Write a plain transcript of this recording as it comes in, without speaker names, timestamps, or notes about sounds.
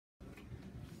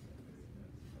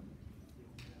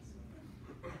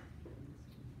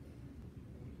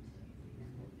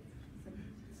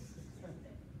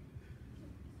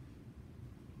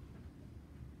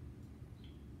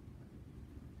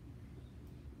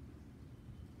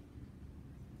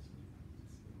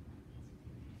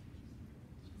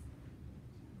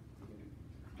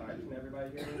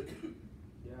everybody hear me?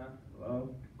 Yeah?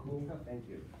 Hello? Cool. Thank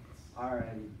you.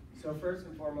 Alrighty. So first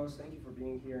and foremost, thank you for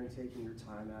being here and taking your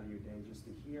time out of your day just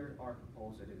to hear our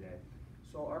proposal today.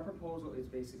 So our proposal is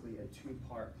basically a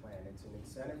two-part plan. It's an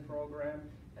incentive program,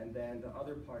 and then the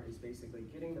other part is basically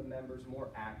getting the members more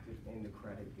active in the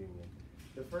credit union.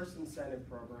 The first incentive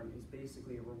program is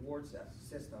basically a reward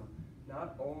system,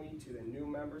 not only to the new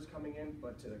members coming in,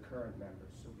 but to the current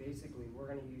members. So basically, we're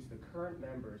going to use the current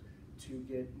members to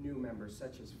get new members,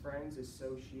 such as friends,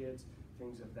 associates,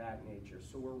 things of that nature.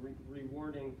 So we're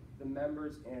rewarding the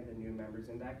members and the new members,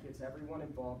 and that gets everyone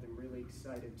involved and really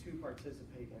excited to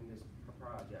participate in this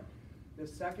project. The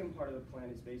second part of the plan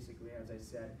is basically, as I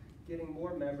said, getting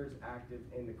more members active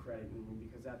in the credit union,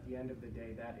 because at the end of the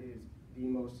day, that is the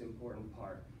most important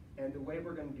part. And the way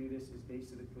we're going to do this is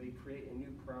basically create a new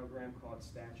program called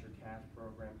Stash Your Cash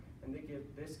program, and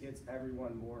this gets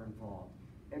everyone more involved.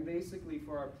 And basically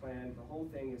for our plan, the whole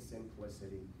thing is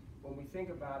simplicity. When we think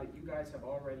about it, you guys have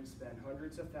already spent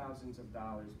hundreds of thousands of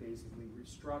dollars basically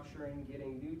restructuring,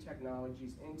 getting new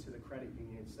technologies into the credit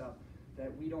union itself,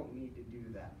 that we don't need to do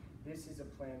that. This is a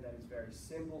plan that is very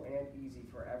simple and easy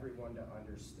for everyone to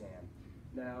understand.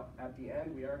 Now, at the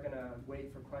end, we are going to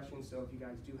wait for questions, so if you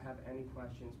guys do have any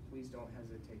questions, please don't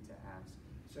hesitate to ask.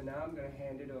 So now I'm going to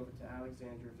hand it over to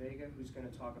Alexandra Vega, who's going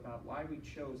to talk about why we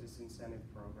chose this incentive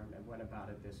program and went about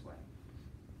it this way.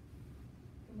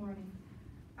 Good morning.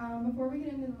 Before we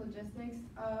get into the logistics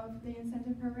of the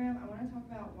incentive program, I want to talk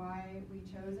about why we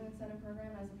chose an incentive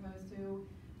program as opposed to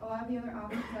a lot of the other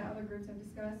options that other groups have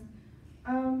discussed.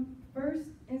 First,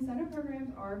 incentive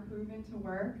programs are proven to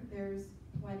work. There's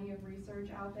plenty of research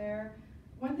out there.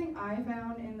 One thing I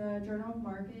found in the Journal of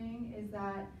Marketing is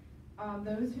that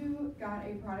those who got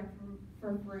a product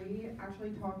for free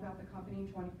actually talk about the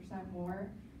company 20%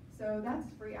 more. So that's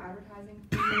free advertising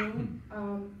for you.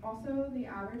 Also, the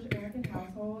average American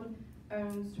household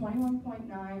owns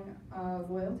 21.9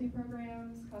 loyalty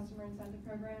programs, customer incentive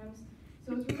programs.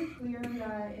 So it's really clear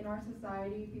that in our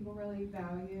society, people really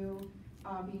value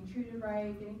being treated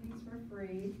right, getting things for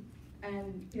free,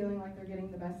 and feeling like they're getting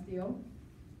the best deal.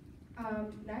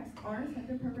 Next, our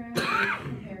incentive program is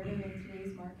comparative in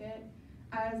today's market.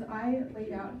 As I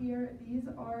laid out here, these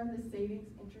are the savings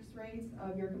interest rates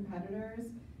of your competitors.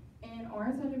 In our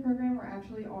incentive program, we're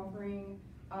actually offering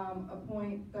a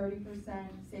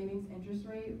 0.30% savings interest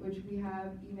rate, which we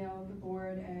have emailed the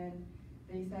board and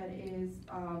they said is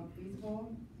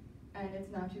feasible and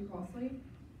it's not too costly.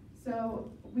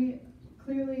 So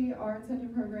clearly our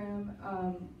incentive program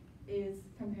is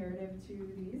comparative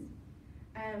to these.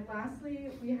 And lastly,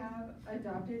 we have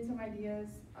adopted some ideas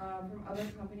from other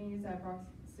companies that brought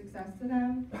success to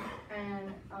them. And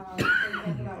for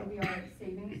example, that would be our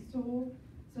savings tool.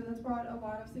 So that's brought a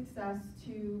lot of success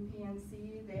to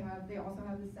PNC. They also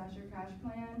have the Stash Your Cash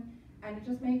plan, and it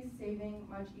just makes saving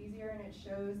much easier, and it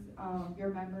shows your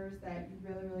members that you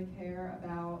really, really care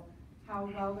about how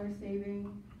well they're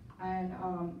saving, and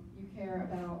you care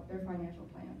about their financial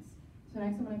plans. So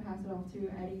next I'm going to pass it off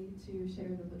to Eddie to share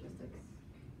the logistics.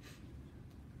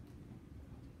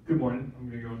 Good morning. I'm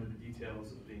going to go into the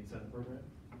details of the incentive program.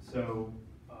 So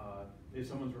if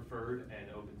someone's referred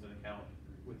and opens an account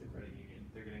with the credit union,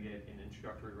 they're going to get an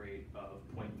introductory rate of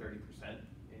 0.30%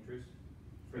 interest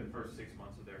for the first 6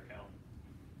 months of their account.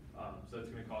 So that's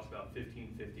going to cost about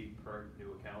 $15.50 per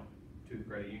new account to the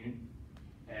credit union.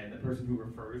 And the person who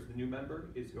refers the new member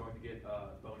is going to get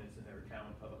a bonus in their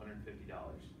account of $150.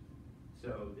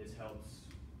 So this helps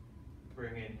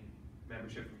bring in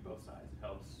membership from both sides.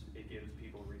 It gives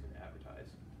people a reason to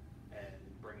advertise and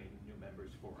bring in new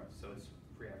members for us. So it's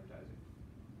free advertising.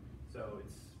 So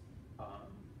it's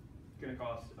going to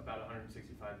cost about $165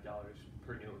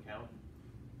 per new account,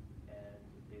 and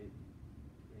it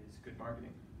is good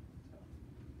marketing. So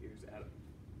here's Adam.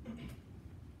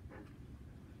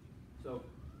 So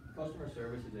customer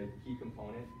service is a key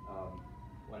component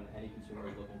when any consumer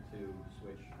is looking to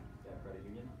switch their credit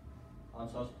union.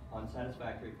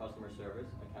 Unsatisfactory customer service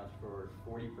accounts for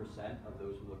 40% of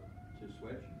those who look to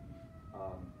switch.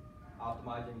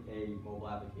 Optimizing a mobile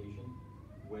application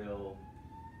will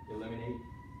eliminate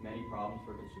many problems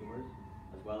for consumers,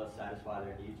 as well as satisfy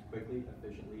their needs quickly,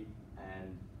 efficiently,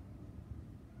 and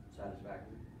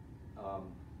satisfactorily.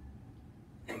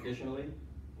 Additionally,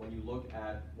 when you look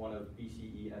at one of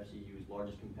BCE-FCU's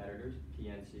largest competitors,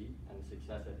 PNC, and the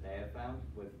success that they have found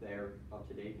with their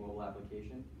up-to-date mobile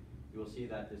application, you will see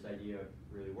that this idea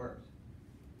really works.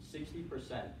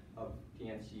 60% of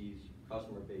PNC's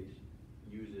customer base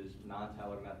uses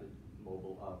non-teller methods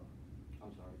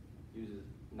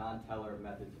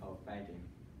of banking,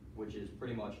 which is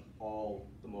pretty much all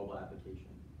the mobile application.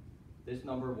 This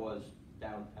number was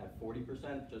down at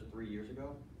 40% just 3 years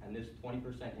ago, and this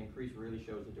 20% increase really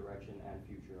shows the direction and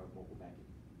future of mobile banking.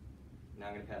 Now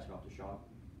I'm going to pass it off to Sean.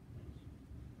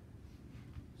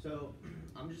 So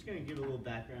I'm just going to give a little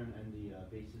background on the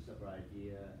basis of our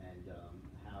idea and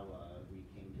how we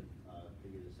came to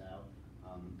figure this out.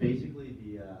 Basically,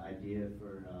 the idea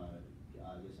for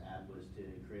this app was to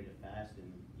create a fast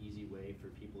and easy way for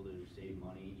people to save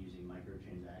money using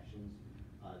microtransactions.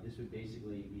 This would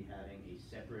basically be having a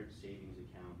separate savings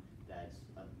account that's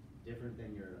different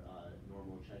than your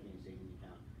normal checking and savings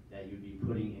account, that you'd be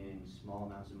putting in small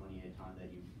amounts of money at a time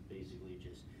that you basically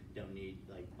just don't need,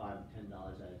 like $5, $10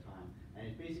 at a time. And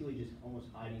it's basically just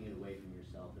almost hiding it away from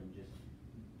yourself and just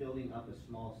building up a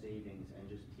small savings and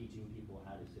just teaching people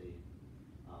how to save.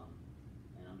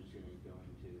 And I'm just going to go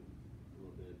into a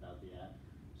little bit about the app.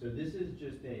 So this is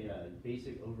just a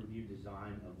basic overview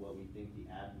design of what we think the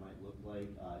app might look like.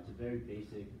 It's a very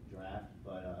basic draft,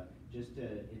 but it's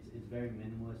very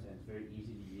minimalist and it's very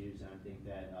easy to use, and I think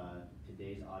that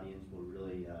today's audience will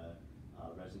really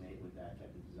resonate with that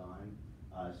type of design.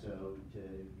 So to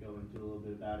go into a little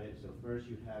bit about it, so first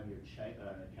you have your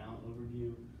account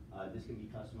overview. This can be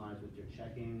customized with your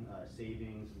checking,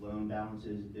 savings, loan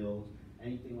balances, bills,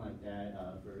 anything like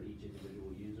that for each individual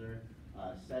user.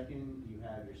 Second, you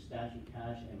have your stash of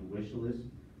cash and wish list.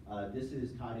 This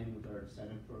is tied in with our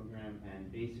incentive program,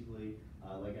 and basically,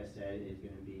 like I said, it's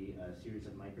going to be a series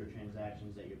of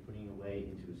microtransactions that you're putting away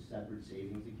into a separate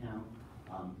savings account.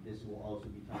 This will also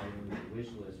be tied in with the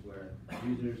wish list, where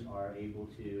users are able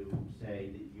to say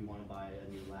that you want to buy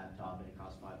a new laptop and it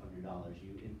costs $500.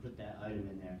 You input that item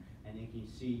in there, and then you can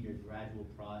see your gradual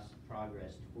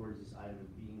progress towards this item of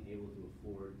being able to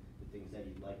afford the things that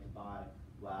you'd like to buy,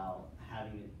 while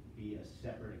having it be a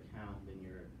separate account than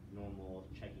your normal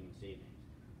checking and savings.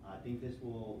 I think this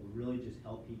will really just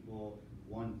help people,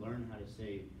 one, learn how to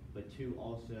save, but two,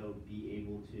 also be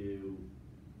able to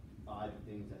buy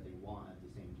the things that they want at the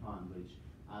same time, which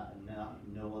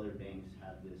no other banks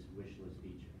have this wish list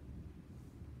feature.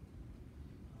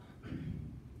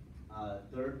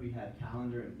 Third, we have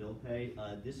calendar and bill pay.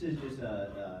 This is just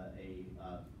a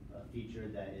feature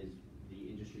that is the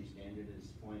industry standard at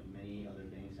this point. Many other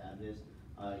banks have this.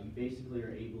 You basically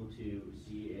are able to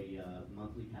see a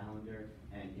monthly calendar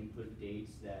and input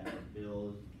dates that are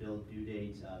bill due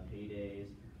dates, paydays,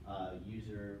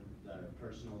 user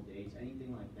personal dates,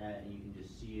 anything like that, and you can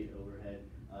just see it overhead.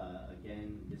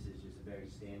 Again, this is just a very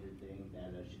standard thing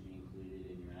that should be included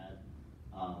in your app.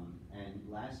 And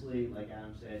lastly, like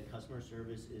Adam said, customer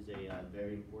service is a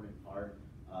very important part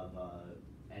of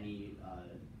any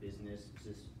business,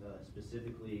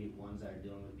 specifically ones that are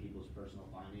dealing with people's personal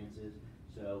finances.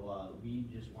 So we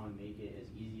just want to make it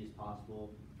as easy as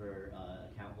possible for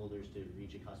account holders to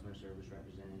reach a customer service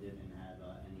representative and have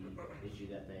any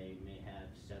issue that they may have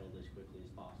settled as quickly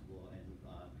as possible, and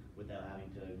without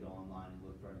having to go online and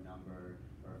look for a number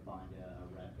or find a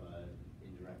rep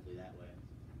indirectly that way.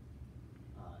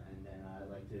 And then I'd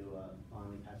like to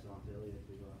finally pass it on to Ilya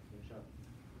to finish up.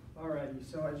 Alrighty,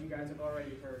 so as you guys have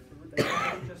already heard,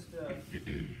 just to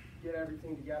get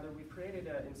everything together, we created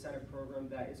an incentive program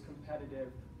that is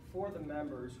competitive for the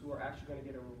members who are actually going to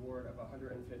get a reward of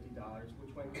 $150,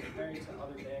 which when comparing to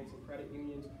other banks and credit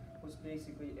unions was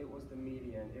basically, it was the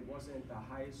median. It wasn't the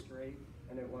highest rate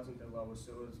and it wasn't the lowest,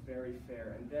 so it was very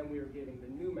fair. And then we were giving the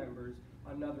new members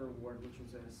another award, which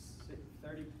was a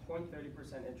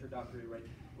 0.30% introductory rate,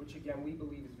 which again we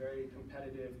believe is very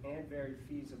competitive and very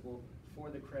feasible for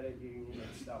the credit union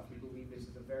itself. We believe this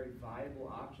is a very viable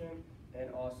option and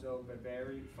also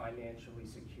very financially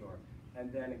secure.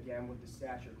 And then again, with the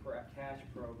Stash Your Cash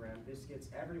program, this gets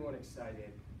everyone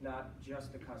excited, not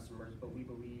just the customers, but we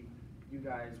believe you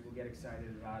guys will get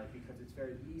excited about it because it's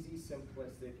very easy,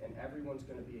 simplistic, and everyone's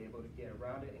going to be able to get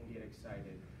around it and get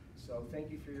excited. So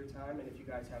thank you for your time, and if you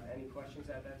guys have any questions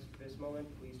at this moment,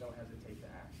 please don't hesitate to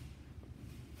ask.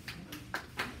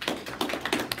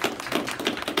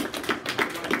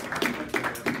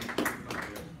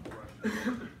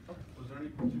 Was there any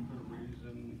particular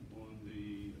reason on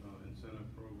the incentive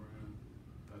program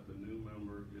that the new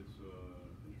member gets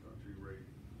an introductory rate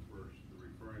versus the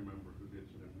referring member who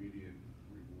gets an immediate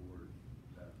reward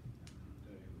that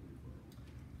day of the referral?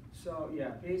 So yeah,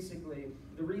 basically,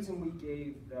 the reason we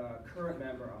gave the current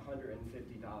member $150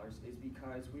 is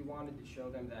because we wanted to show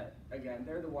them that, again,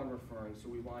 they're the one referring, so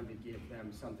we wanted to give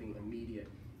them something immediate.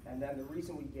 And then the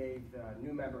reason we gave the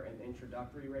new member an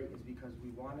introductory rate is because we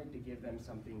wanted to give them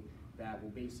something that will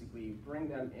basically bring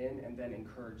them in and then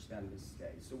encourage them to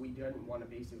stay. So we didn't want to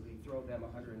basically throw them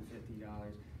 $150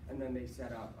 and then they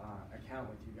set up an account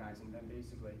with you guys, and then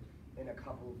basically in a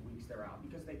couple of weeks they're out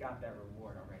because they got that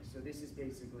reward already. So this is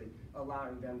basically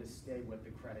allowing them to stay with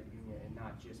the credit union and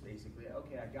not just basically,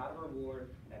 okay, I got a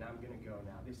reward and I'm gonna go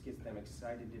now. This gets them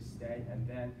excited to stay, and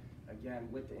then again,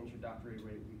 with the introductory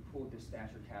rate, we pulled the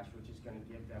Stasher cash, which is gonna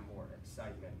give them more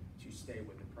excitement to stay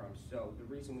with the firm. So the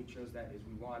reason we chose that is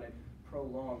we wanted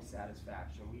prolonged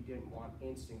satisfaction. We didn't want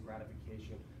instant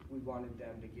gratification. We wanted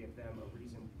them to give them a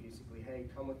reason, basically, hey,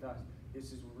 come with us.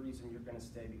 This is the reason you're gonna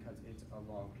stay because it's a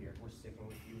long period. We're sticking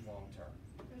with you long term.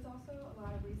 There's also a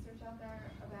lot of research out there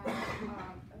about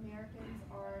Americans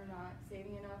are not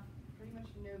saving enough. Pretty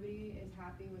much nobody is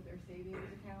happy with their savings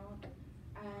account.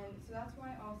 And so that's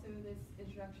why also this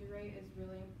introductory rate is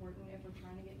really important if we're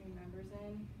trying to get new members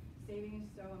in. Saving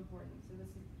is so important. So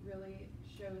this really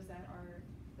shows that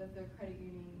the credit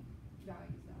union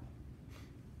values that.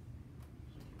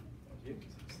 Thank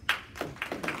you.